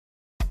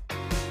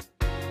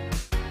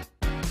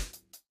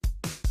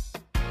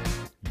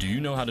you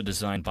know how to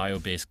design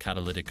bio-based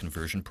catalytic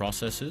conversion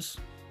processes?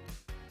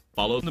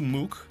 Follow the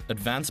MOOC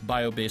Advanced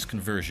Bio-Based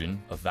Conversion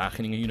of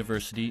Wageningen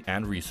University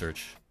and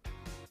Research.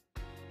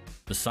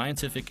 The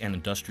scientific and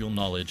industrial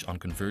knowledge on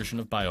conversion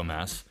of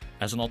biomass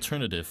as an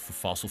alternative for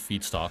fossil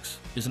feedstocks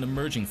is an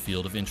emerging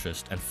field of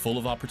interest and full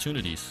of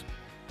opportunities.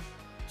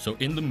 So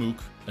in the MOOC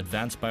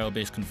Advanced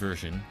Bio-Based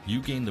Conversion,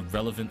 you gain the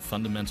relevant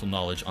fundamental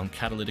knowledge on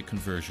catalytic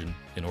conversion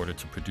in order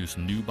to produce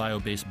new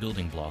bio-based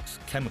building blocks,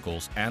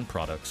 chemicals, and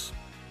products.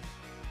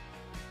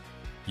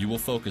 You will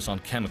focus on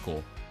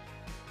chemical,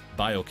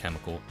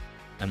 biochemical,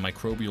 and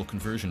microbial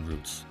conversion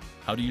routes,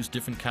 how to use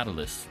different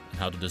catalysts, and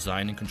how to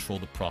design and control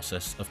the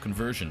process of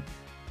conversion.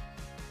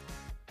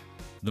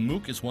 The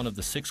MOOC is one of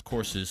the 6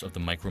 courses of the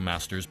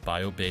MicroMaster's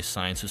Bio-Based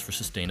Sciences for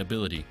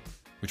Sustainability,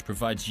 which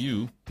provides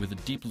you with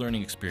a deep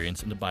learning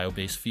experience in the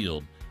bio-based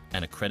field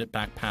and a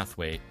credit-backed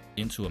pathway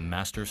into a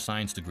Master of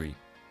Science degree.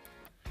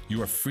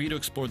 You are free to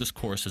explore this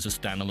course as a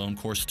standalone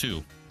course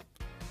too.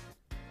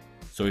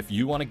 So if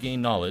you want to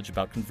gain knowledge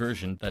about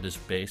conversion that is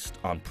based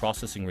on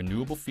processing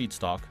renewable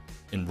feedstock,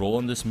 enroll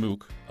in this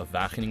MOOC of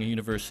Wageningen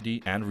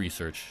University and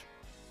Research.